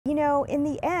in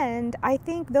the end, I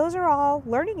think those are all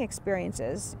learning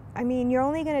experiences. I mean, you're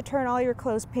only going to turn all your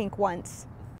clothes pink once.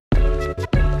 Check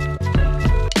it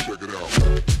out.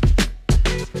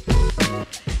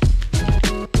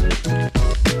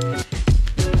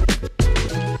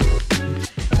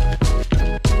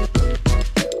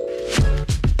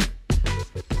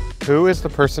 Who is the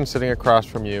person sitting across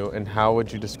from you, and how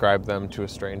would you describe them to a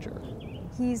stranger?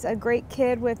 He's a great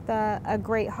kid with a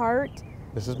great heart.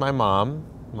 This is my mom,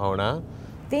 Mona.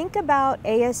 Think about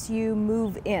ASU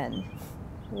move in.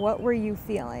 What were you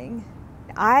feeling?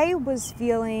 I was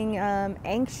feeling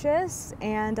anxious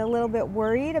and a little bit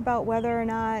worried about whether or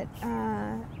not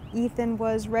Ethan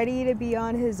was ready to be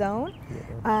on his own.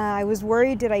 Yeah. I was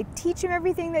worried, did I teach him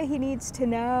everything that he needs to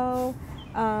know?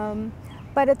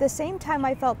 But at the same time,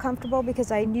 I felt comfortable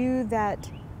because I knew that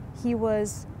he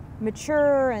was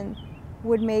mature and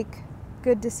would make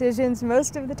good decisions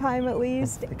most of the time, at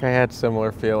least. I think I had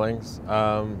similar feelings,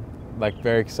 like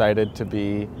very excited to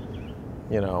be,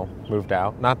 moved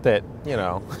out. Not that,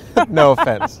 no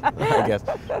offense, I guess.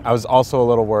 I was also a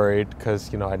little worried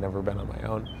because, I'd never been on my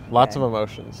own. Lots of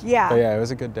emotions. Yeah. But yeah, it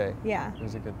was a good day. Yeah. It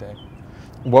was a good day.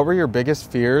 What were your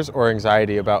biggest fears or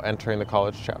anxiety about entering the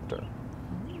college chapter?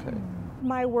 Okay.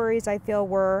 My worries, I feel,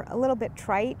 were a little bit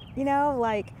trite,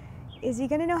 like, is he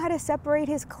going to know how to separate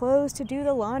his clothes to do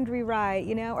the laundry right?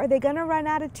 Are they going to run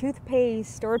out of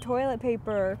toothpaste or toilet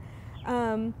paper?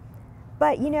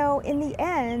 But, in the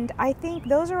end, I think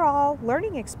those are all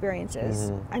learning experiences.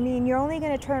 Mm-hmm. I mean, you're only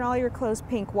going to turn all your clothes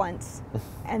pink once,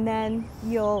 and then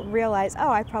you'll realize,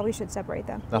 oh, I probably should separate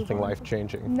them. Nothing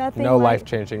life-changing. Nothing. No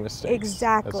life-changing mistakes.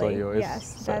 Exactly. That's what you always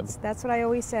said. Yes, that's what I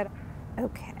always said.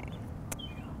 Okay.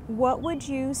 What would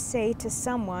you say to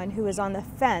someone who is on the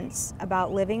fence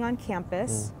about living on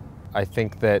campus? I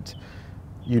think that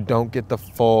you don't get the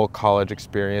full college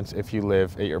experience if you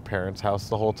live at your parents' house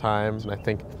the whole time. And I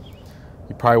think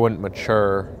you probably wouldn't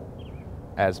mature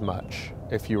as much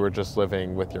if you were just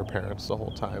living with your parents the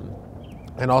whole time.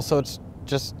 And also it's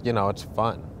just, it's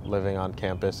fun living on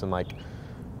campus and like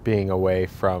being away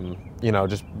from,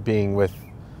 just being with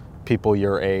people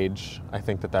your age. I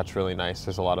think that that's really nice.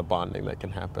 There's a lot of bonding that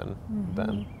can happen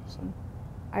then. So.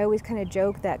 I always kind of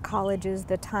joke that college is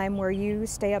the time where you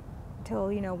stay up till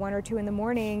 1 or 2 in the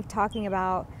morning talking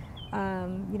about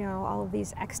all of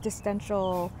these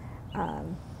existential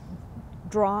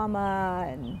drama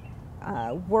and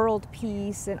world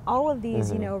peace and all of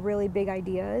these really big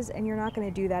ideas, and you're not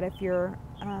going to do that if you're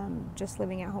just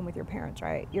living at home with your parents,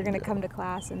 right? You're going to come to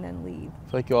class and then leave.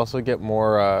 I feel like you also get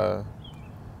more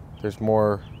there's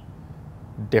more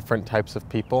different types of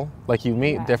people. Like you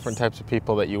meet different types of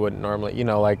people that you wouldn't normally,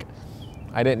 like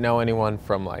I didn't know anyone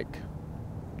from like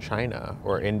China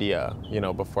or India,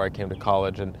 before I came to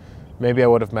college, and maybe I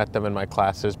would have met them in my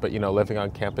classes, but living on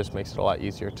campus makes it a lot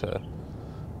easier to,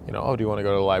 oh, do you want to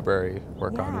go to the library,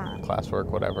 work on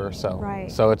classwork, whatever.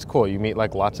 So it's cool. You meet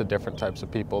like lots of different types of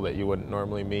people that you wouldn't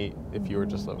normally meet if you were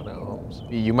just living at home. So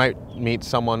you might meet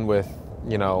someone with,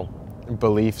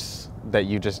 beliefs that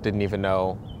you just didn't even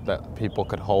know that people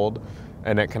could hold,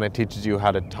 and it kind of teaches you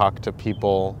how to talk to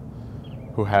people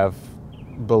who have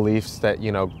beliefs that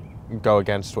go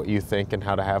against what you think, and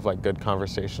how to have like good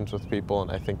conversations with people.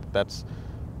 And I think that's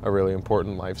a really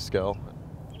important life skill.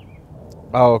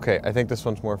 Oh, okay. I think this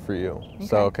one's more for you.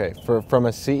 Okay. So, from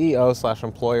a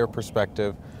CEO/employer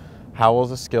perspective, how will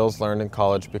the skills learned in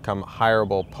college become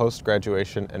hireable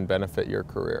post-graduation and benefit your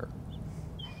career?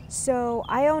 So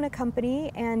I own a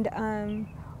company, and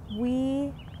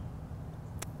we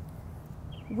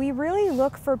really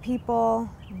look for people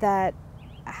that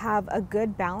have a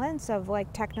good balance of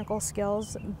like technical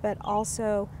skills, but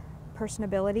also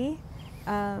personability.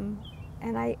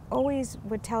 And I always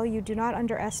would tell you, do not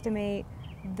underestimate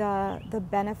the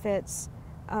benefits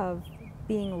of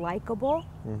being likable.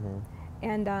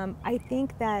 And I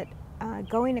think that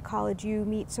going to college, you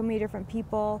meet so many different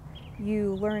people,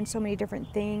 you learn so many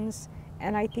different things,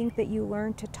 and I think that you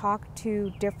learn to talk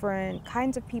to different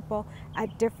kinds of people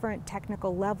at different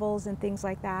technical levels and things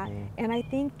like that. And I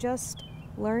think just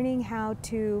learning how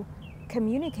to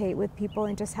communicate with people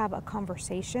and just have a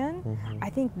conversation, I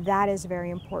think that is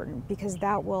very important, because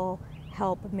that will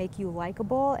help make you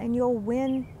likable, and you'll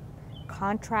win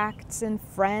contracts and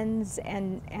friends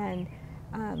and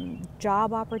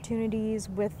job opportunities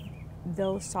with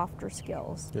those softer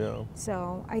skills. Yeah.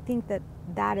 So I think that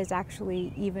that is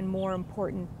actually even more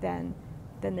important than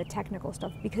the technical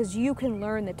stuff, because you can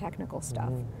learn the technical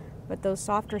stuff, but those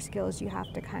softer skills, you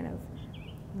have to kind of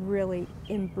really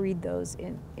inbreed those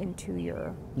into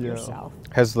yourself.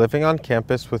 Has living on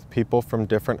campus with people from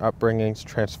different upbringings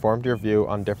transformed your view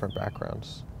on different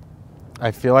backgrounds? I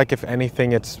feel like if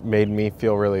anything, it's made me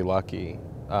feel really lucky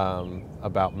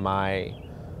about my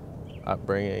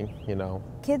upbringing, you know.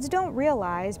 Kids don't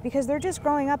realize, because they're just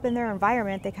growing up in their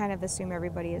environment, they kind of assume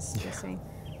everybody is the same.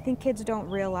 I think kids don't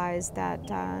realize that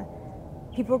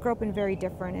people grow up in very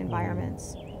different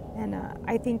environments. And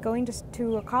I think going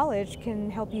to a college can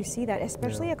help you see that,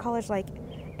 especially a college like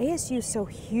ASU is so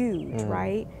huge,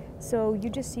 right? So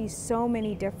you just see so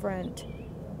many different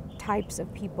types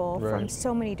of people from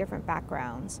so many different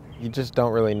backgrounds. You just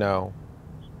don't really know,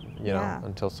 you know,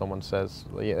 until someone says,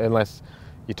 unless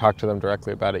you talk to them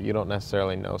directly about it, you don't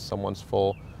necessarily know someone's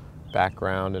full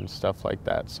background and stuff like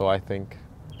that. So I think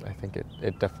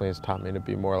it definitely has taught me to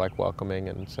be more like welcoming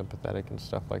and sympathetic and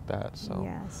stuff like that. So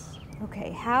yes.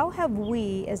 Okay, how have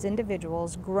we as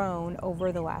individuals grown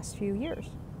over the last few years?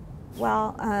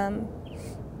 Well,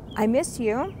 I miss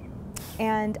you,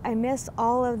 and I miss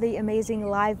all of the amazing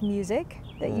live music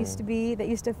that used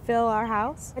to fill our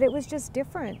house. But it was just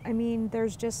different. I mean,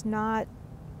 there's just not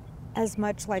as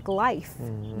much like life,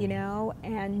 you know,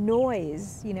 and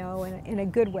noise, you know, in a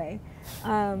good way.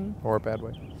 Or a bad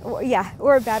way. Yeah,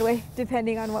 or a bad way,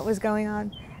 depending on what was going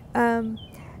on.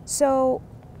 So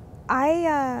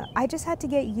I just had to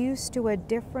get used to a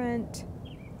different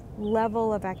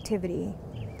level of activity.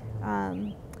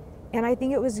 And I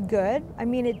think it was good. I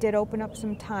mean, it did open up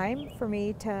some time for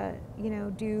me to, you know,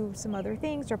 do some other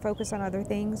things or focus on other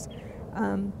things.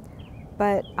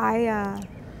 But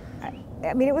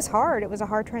I mean, it was hard. It was a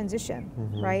hard transition,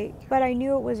 right? But I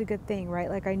knew it was a good thing, right?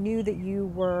 Like I knew that you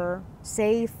were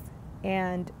safe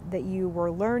and that you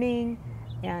were learning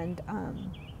and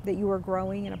that you were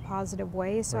growing in a positive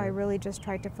way. So I really just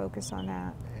tried to focus on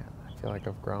that. Yeah, I feel like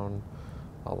I've grown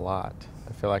a lot.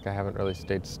 I feel like I haven't really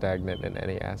stayed stagnant in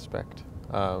any aspect.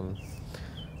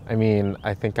 I mean,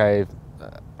 I think I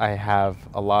have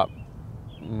a lot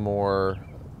more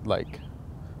like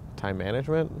time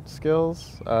management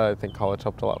skills. I think college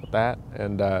helped a lot with that,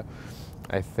 and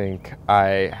I think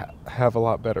I have a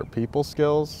lot better people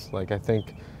skills. Like I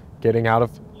think getting out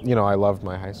of, you know, I loved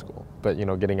my high school, but you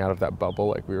know, getting out of that bubble,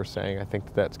 like we were saying, I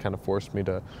think that's kind of forced me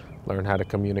to learn how to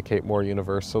communicate more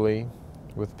universally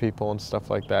with people and stuff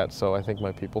like that. So I think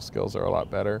my people skills are a lot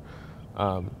better.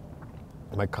 I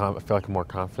feel like I'm more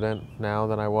confident now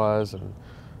than I was, and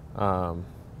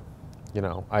you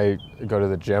know, I go to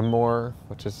the gym more,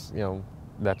 which is, you know,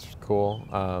 that's cool.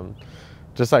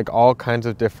 Just like all kinds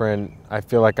of different, I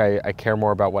feel like I care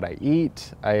more about what I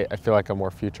eat. I feel like I'm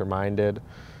more future-minded.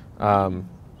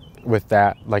 With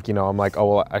that, like, you know, I'm like,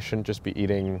 oh, well, I shouldn't just be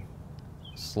eating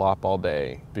slop all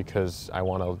day because I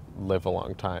want to live a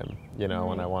long time, you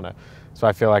know, and I want to, so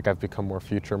I feel like I've become more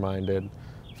future-minded.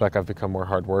 I feel like I've become more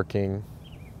hardworking.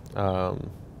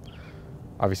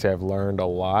 Obviously, I've learned a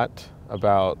lot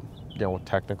about, you know,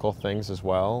 technical things as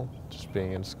well, just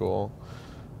being in school.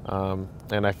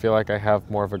 And I feel like I have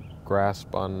more of a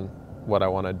grasp on what I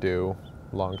want to do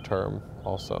long-term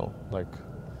also, like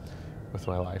with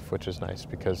my life, which is nice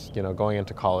because, you know, going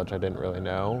into college, I didn't really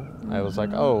know. I was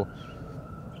like, oh,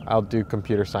 I'll do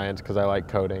computer science because I like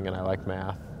coding and I like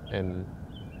math. And,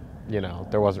 you know,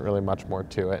 there wasn't really much more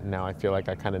to it. And now I feel like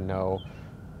I kind of know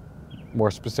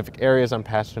more specific areas I'm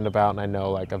passionate about, and I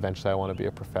know like eventually I want to be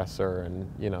a professor and,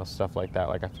 you know, stuff like that.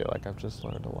 Like I feel like I've just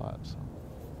learned a lot. So.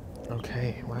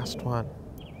 Okay, last one.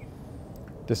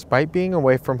 Despite being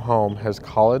away from home, has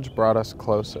college brought us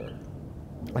closer?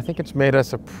 I think it's made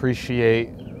us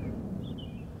appreciate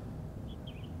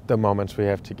the moments we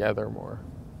have together more.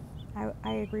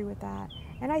 I agree with that.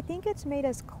 And I think it's made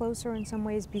us closer in some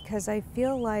ways because I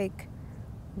feel like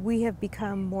we have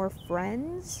become more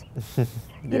friends.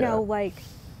 You know, like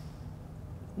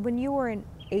when you were in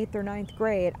 8th or 9th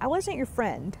grade, I wasn't your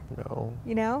friend. No.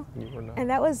 You know? You were not. And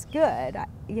that was good.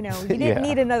 You know, you didn't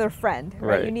need another friend,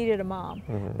 right? You needed a mom.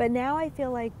 But now I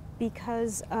feel like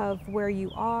because of where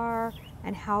you are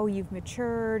and how you've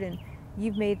matured and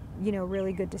you've made, you know,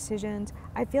 really good decisions,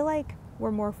 I feel like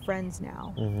we're more friends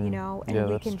now, you know, and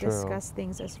we can discuss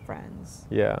things as friends.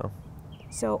 Yeah.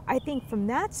 So I think from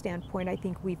that standpoint, I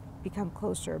think we've become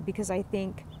closer because I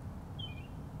think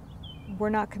we're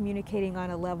not communicating on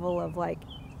a level of like,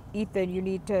 Ethan, you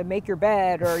need to make your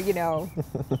bed or, you know,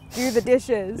 do the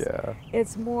dishes. Yeah.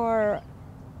 It's more,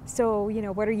 so, you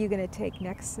know, what are you going to take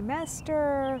next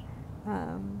semester?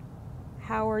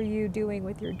 How are you doing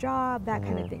with your job? That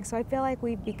kind of thing. So I feel like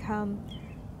we've become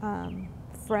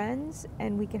friends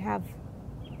and we can have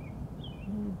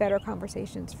better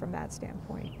conversations from that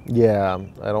standpoint. Yeah,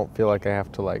 I don't feel like I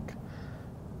have to like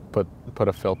put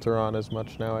a filter on as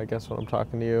much now, I guess, when I'm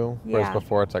talking to you. Whereas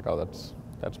before it's like, oh,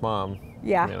 that's mom.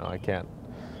 Yeah. You know, I can't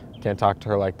talk to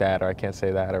her like that, or I can't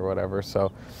say that or whatever.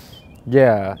 So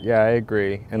Yeah, I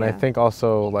agree. And I Yeah. think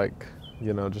also like,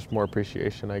 you know, just more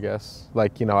appreciation, I guess.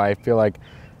 Like, you know, I feel like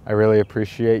I really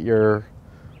appreciate your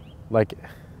like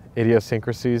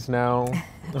idiosyncrasies now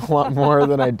a lot more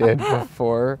than I did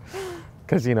before.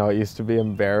 Because, you know, it used to be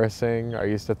embarrassing. I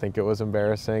used to think it was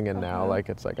embarrassing. And now, Uh-huh. like,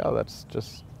 it's like, oh, that's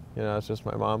just, you know, it's just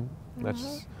my mom.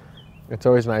 Uh-huh. It's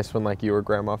always nice when, like, you or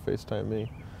grandma FaceTime me,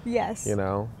 you Yes.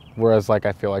 know? Whereas, like,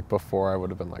 I feel like before I would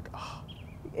have been like, oh,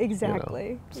 you know?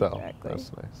 Exactly. So Exactly.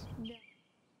 that's nice.